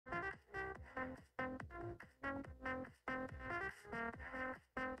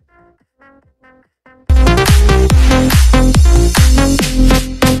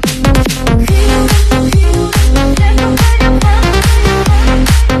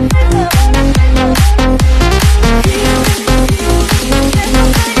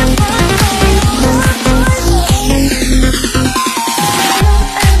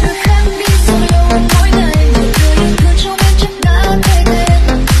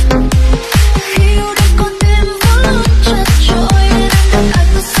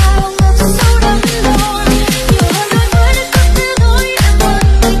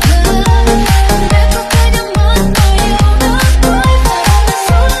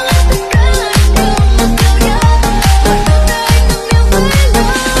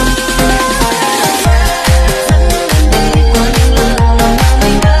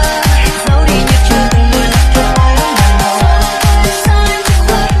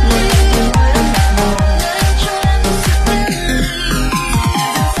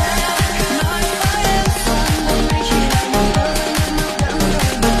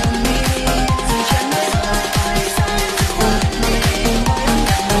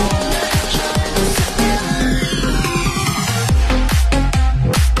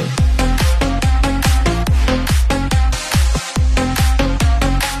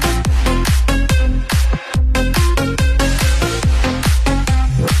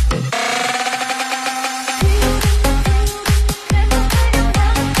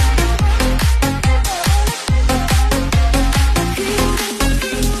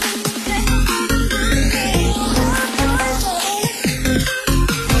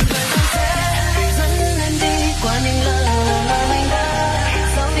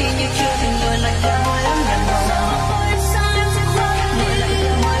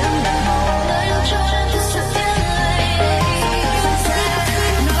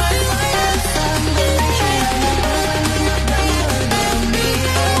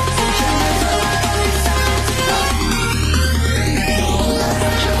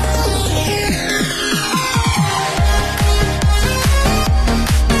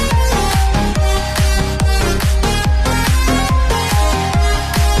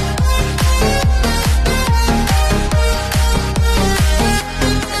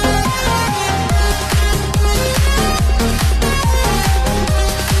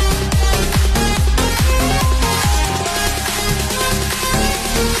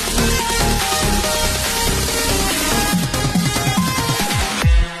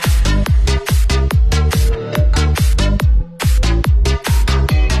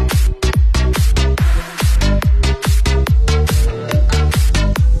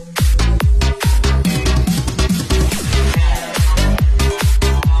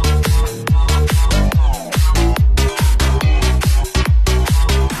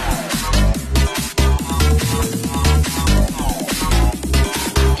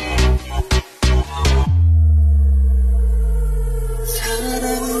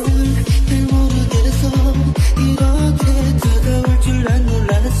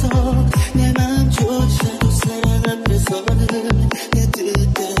Hãy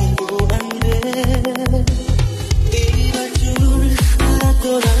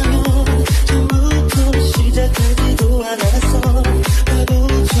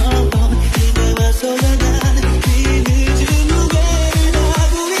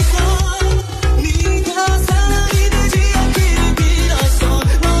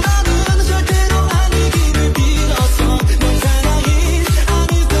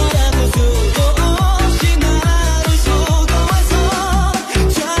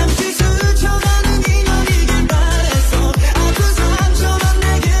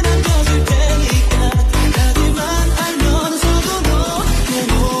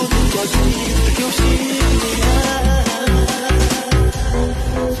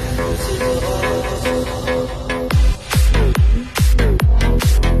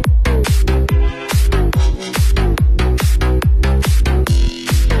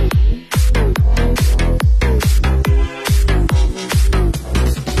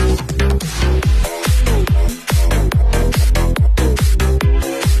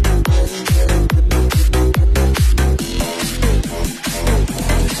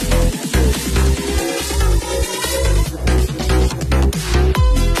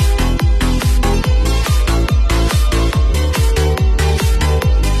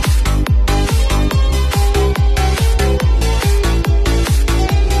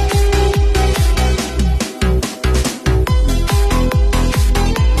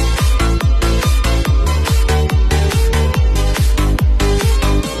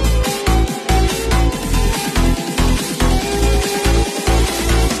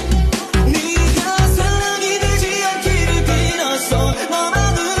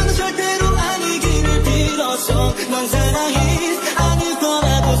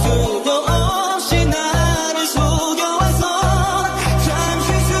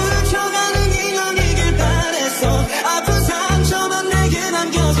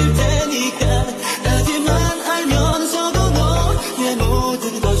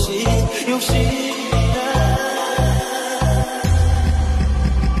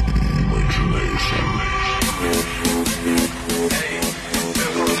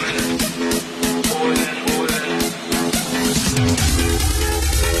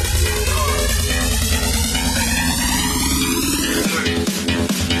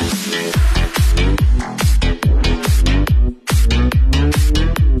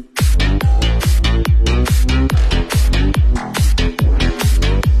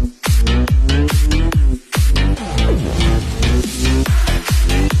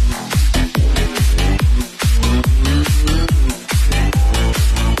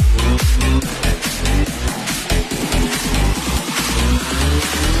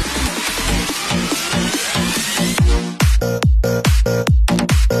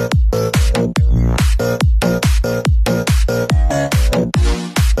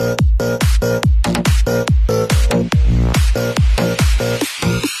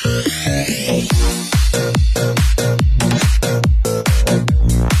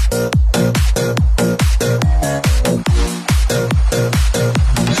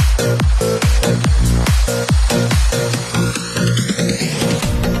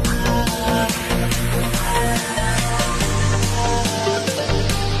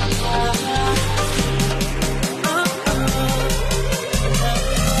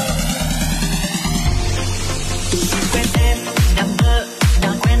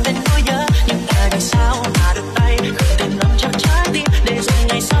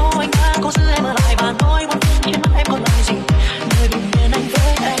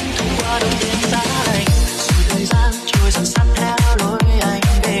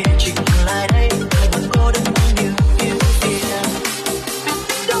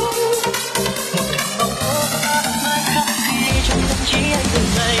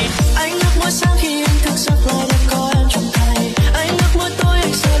subscribe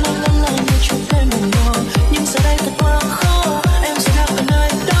cho kênh Ghiền Mì Gõ để không bỏ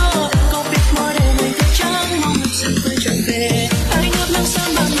lỡ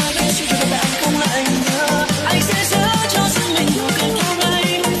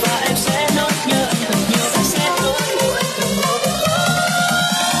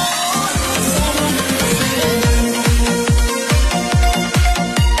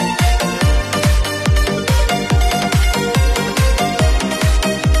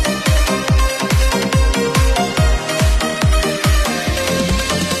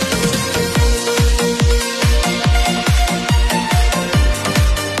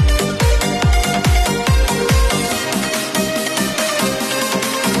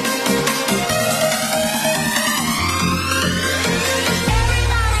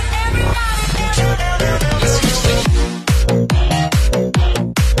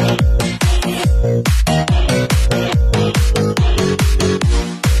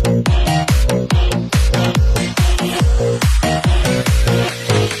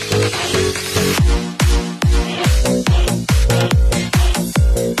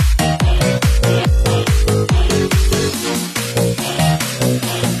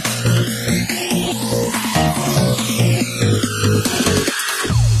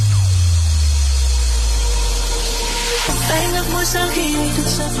sáng khi anh thức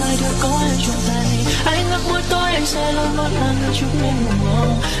giấc lại được có em trong tay. Anh ước mỗi tối anh sẽ luôn luôn là người chúc em ngủ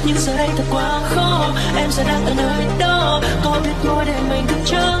ngon. Nhưng giờ đây thật quá khó, em sẽ đang ở nơi đó. Có biết mỗi đêm mình thức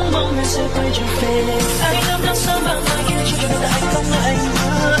trắng mong em sẽ quay trở về. Anh ước nắng sớm bằng mai kia cho đời anh không ngại anh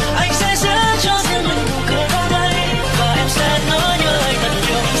mưa. Anh sẽ giữ cho riêng mình nụ cười hôm nay. Và em sẽ nói nhớ anh thật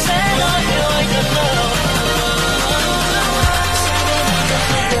nhiều, anh sẽ nói yêu anh thật lâu.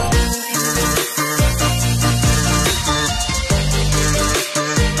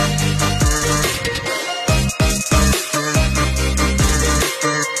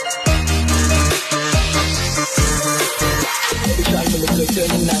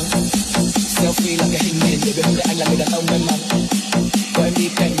 Selfie là cái hình nền để biết là anh là người đàn ông may mắn. Có em đi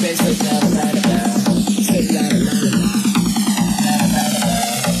cạnh bên sợi la la la la, sợi la la la la,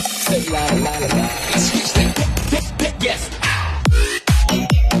 sợi la la la la. Yes.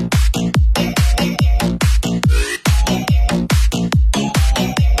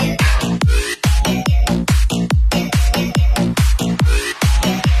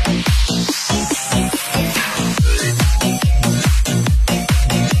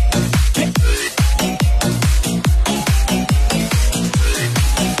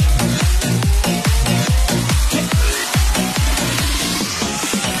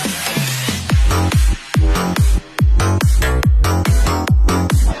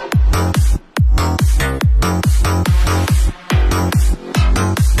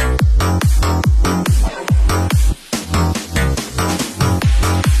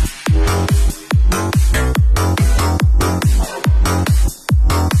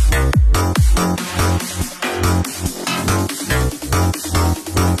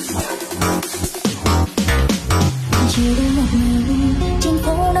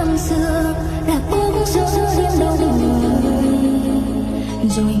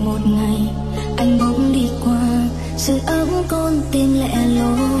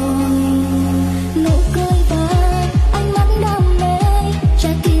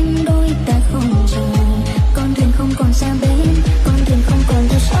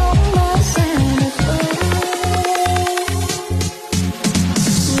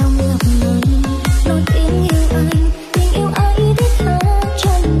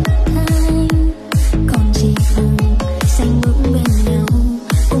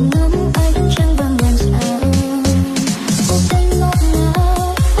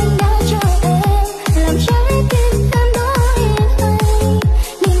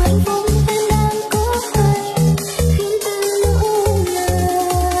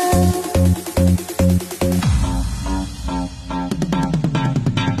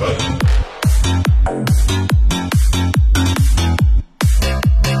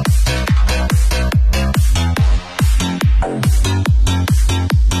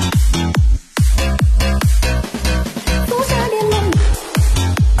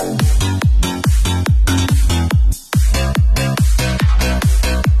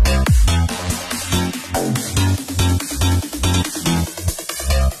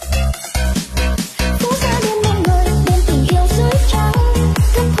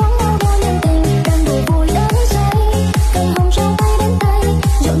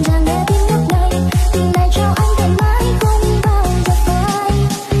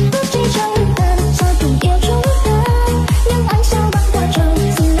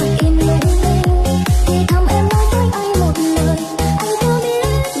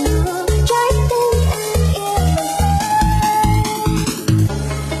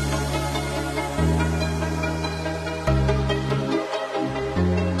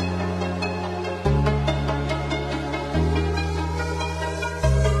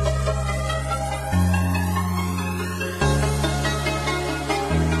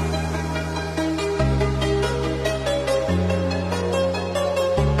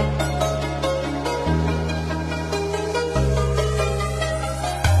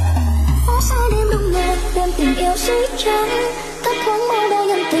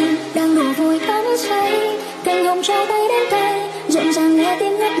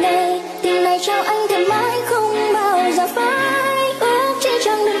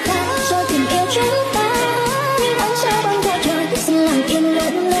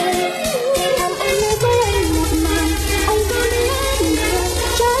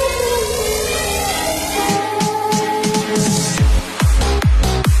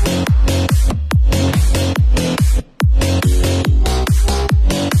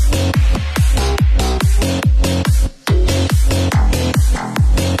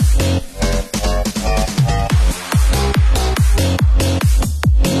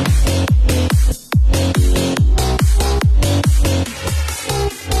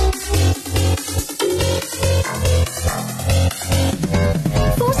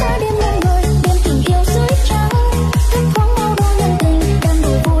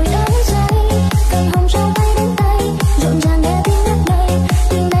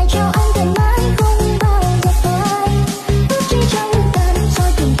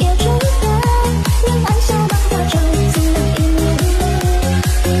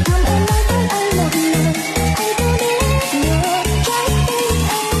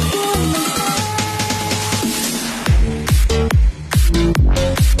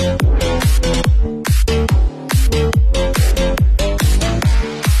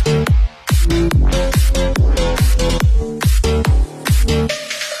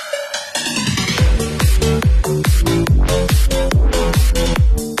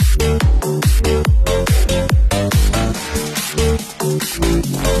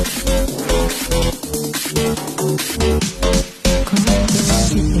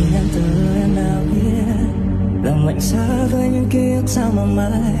 xa với những ký ức sao mà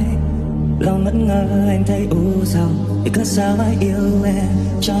mãi lòng ngẩn ngơ anh thấy u sầu vì cớ sao ai yêu em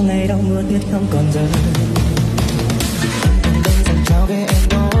cho ngày đau mưa tuyết không còn rơi. Anh dành trao về em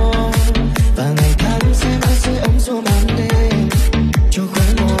đó và ngày tháng sẽ mãi sẽ ấm xuống ban đêm cho khóe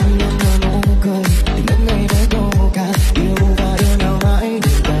môi luôn luôn nụ cười tình những ngày đã đâu cả yêu và yêu nhau mãi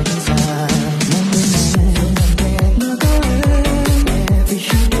để ta chân xa. Năm mươi ngày không làm thêm nó có em vì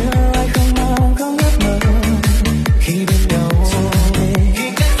khi nhớ ai không mong không ước mơ khi bên nhau khi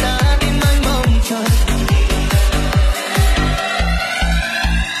cách xa tim anh mong chờ.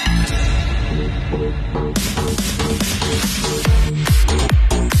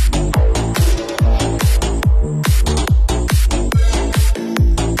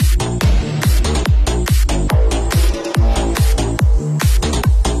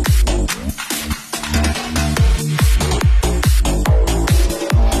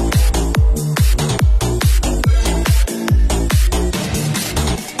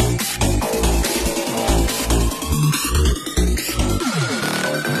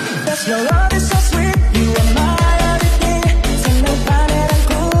 Your love is so sweet, you are my everything. 생각 반에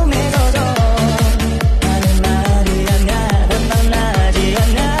안고 매거져. 나는 말이 아냐, 난 만나지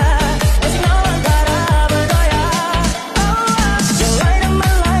않냐. 오직 너만 바라볼 거야. You're light of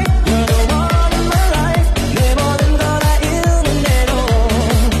my life, you're the one in my life. 내 모든 걸 다 잃는데도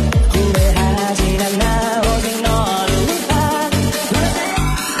후회하진 않아. 오직 너를 위한.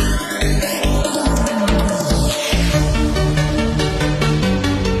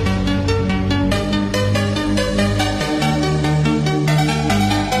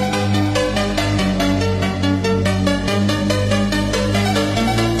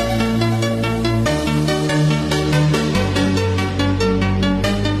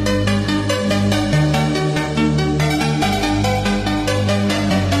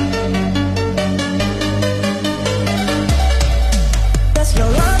 Your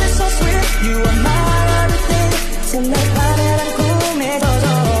love is so sweet, you are my everything. 생각 반에 안고 매거져.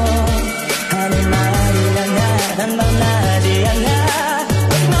 하는 말이 아냐, 난 만나지 않냐.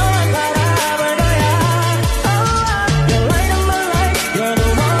 오직 너만 바라볼 거야. You're light of my life, you're the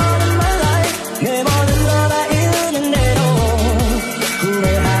one in my life. 내 모든 걸 다 잃는데도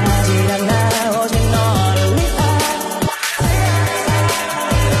후회하지 않아. 오직 너를 위한.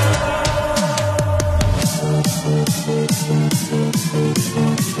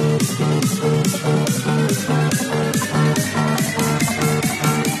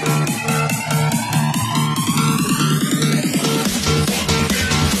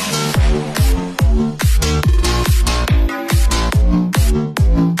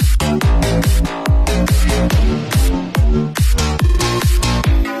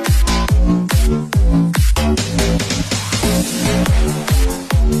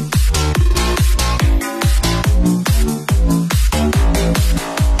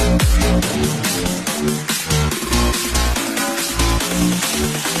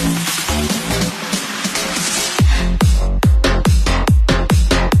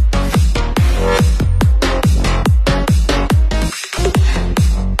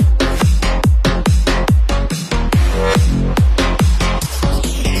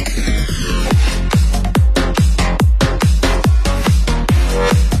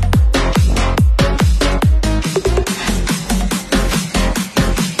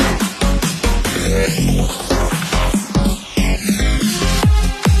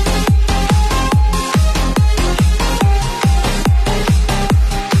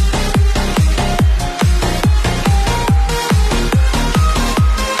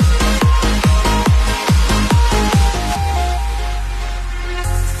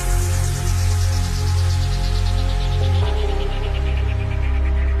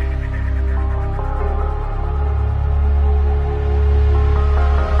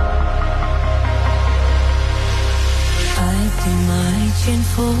 Ai tìm ai trên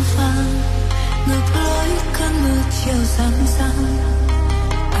phố vắng ngược lối cơn mưa chiều răng răng.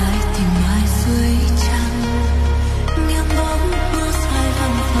 Ai tìm ai dưới trăng nghiêng bóng mưa dài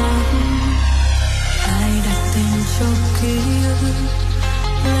văng vẳng. Ai đặt tên cho ký ức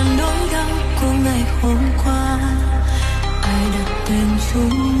là nỗi đau của ngày hôm qua. Ai đặt tên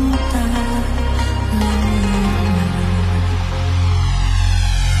chúng ta là người nào.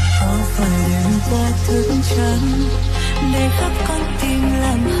 Có phải đêm qua thức trắng để khắp con tim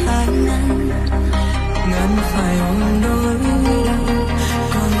làm hai ngăn. Ngăn phải ôm nỗi đau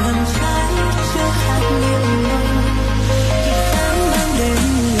còn ngăn trái chưa hạt niềm mong. Thì sáng ban đêm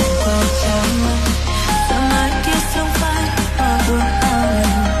ngược vào trăng mắt giờ mai kia sông phai hoa buồn ao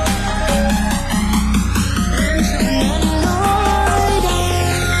lòng. Ngăn nỗi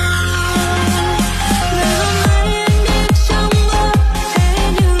đau ngày hôm nay anh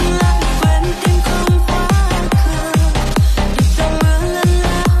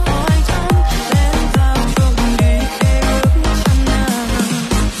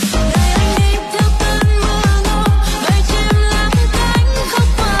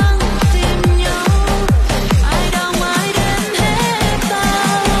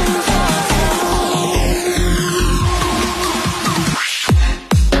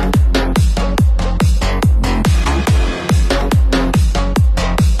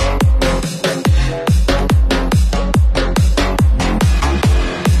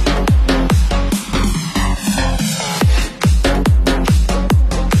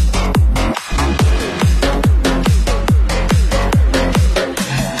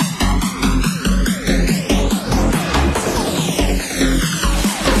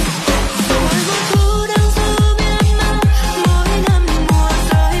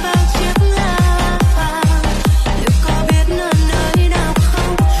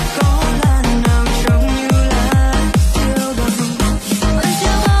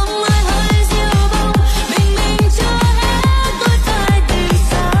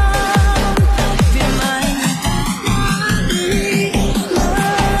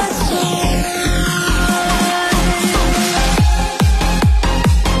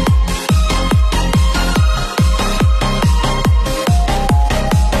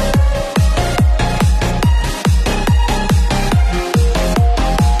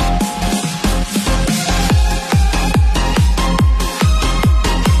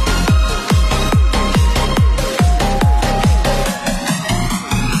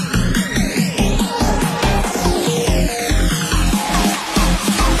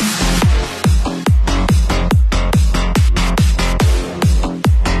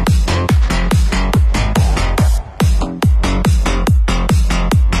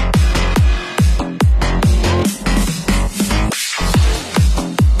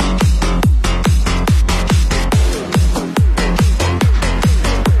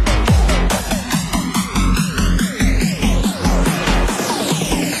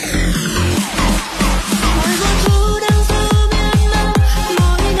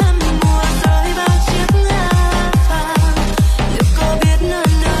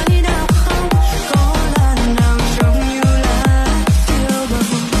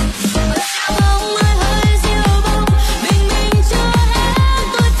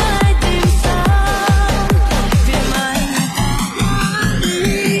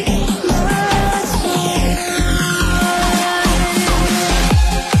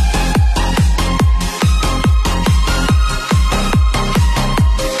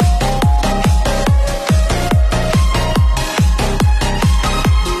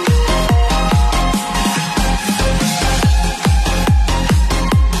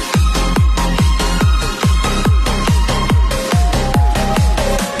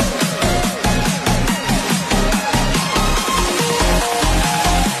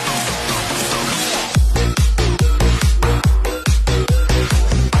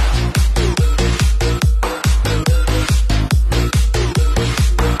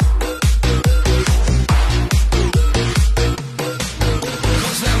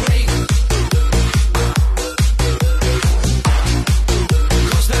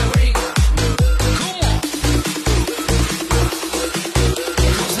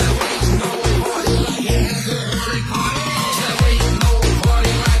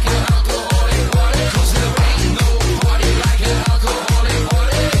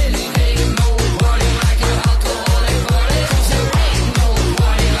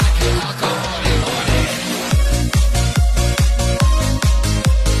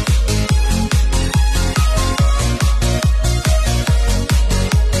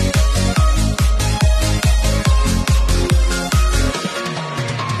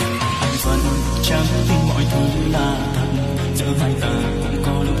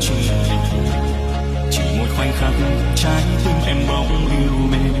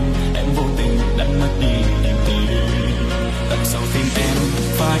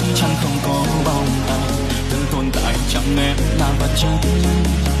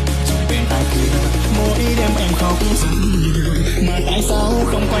tại sao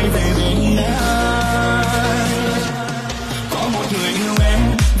không quay về bên anh. Có một người yêu em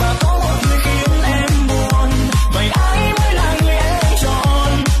và có một người khiến em buồn, vậy ai mới là người em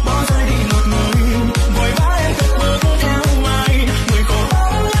chọn? Bỏ rơi đi một người, vội vã em cất bước theo ai, người khổ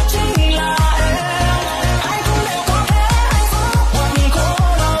đau nhất chính là em. Ai cũng đều có thể hạnh phúc hoặc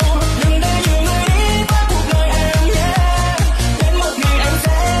khổ đau, đừng để nhiều người đi qua cuộc đời em nhé. Đến một ngày em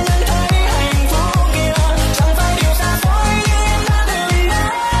sẽ nhận thấy hạnh phúc kia chẳng phải điều xa xôi như em đã từng nói.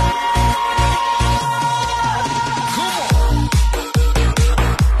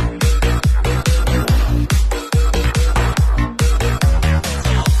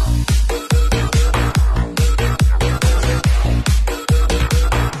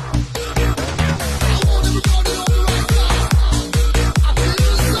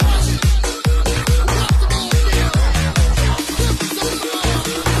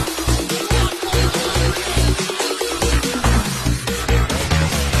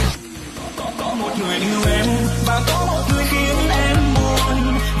 Có một người yêu em